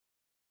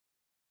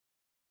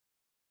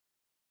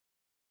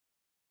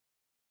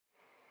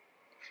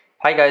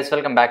Hi guys,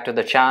 welcome back to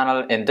the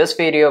channel. In this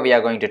video, we are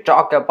going to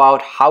talk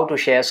about how to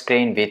share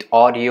screen with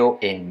audio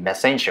in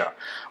Messenger.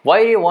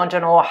 Why do you want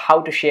to know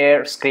how to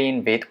share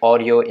screen with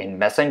audio in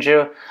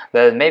Messenger?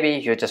 Well, maybe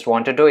you just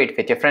want to do it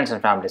with your friends and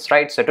families,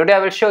 right? So today I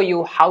will show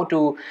you how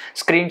to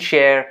screen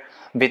share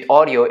with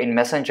audio in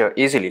Messenger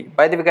easily.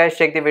 By the way guys,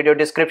 check the video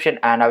description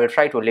and I will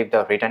try to leave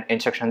the written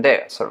instruction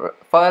there. So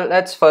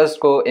let's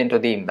first go into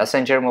the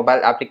Messenger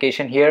mobile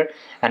application here,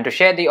 and to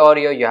share the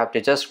audio you have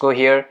to just go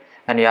here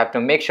and you have to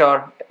make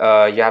sure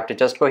you have to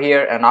just go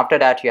here, and after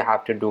that you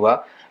have to do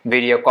a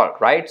video call,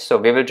 right? So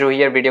we will do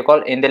here video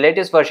call. In the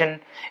latest version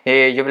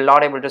you will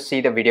not able to see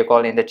the video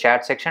call in the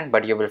chat section,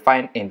 but you will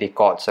find in the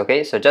calls.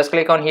 Okay, so just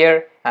click on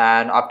here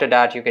and after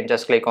that you can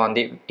just click on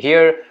the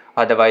here,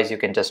 otherwise you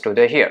can just do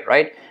the here,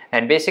 right?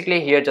 And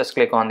basically here just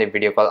click on the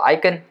video call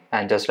icon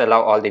and just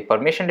allow all the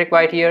permission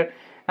required here,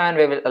 and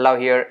we will allow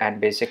here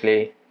and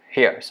basically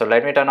here. So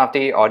let me turn off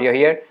the audio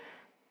here.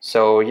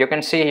 So you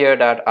can see here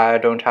that I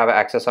don't have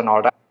access on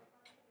all that.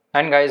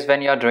 And guys,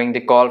 when you are doing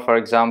the call, for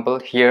example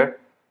here,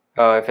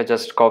 if I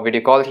just go video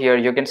call here,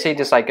 you can see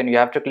this icon. You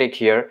have to click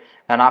here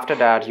and after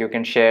that you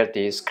can share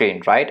the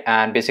screen, right?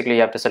 And basically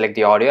you have to select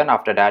the audio and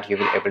after that you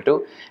will able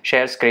to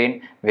share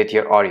screen with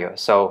your audio.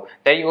 So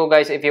there you go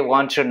guys. If you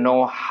want to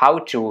know how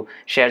to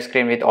share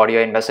screen with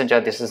audio in Messenger,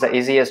 this is the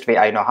easiest way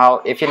I know how.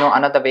 If you know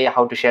another way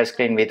how to share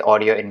screen with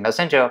audio in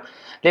Messenger,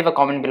 leave a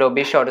comment below.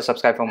 Be sure to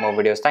subscribe for more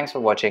videos. Thanks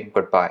for watching.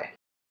 Goodbye.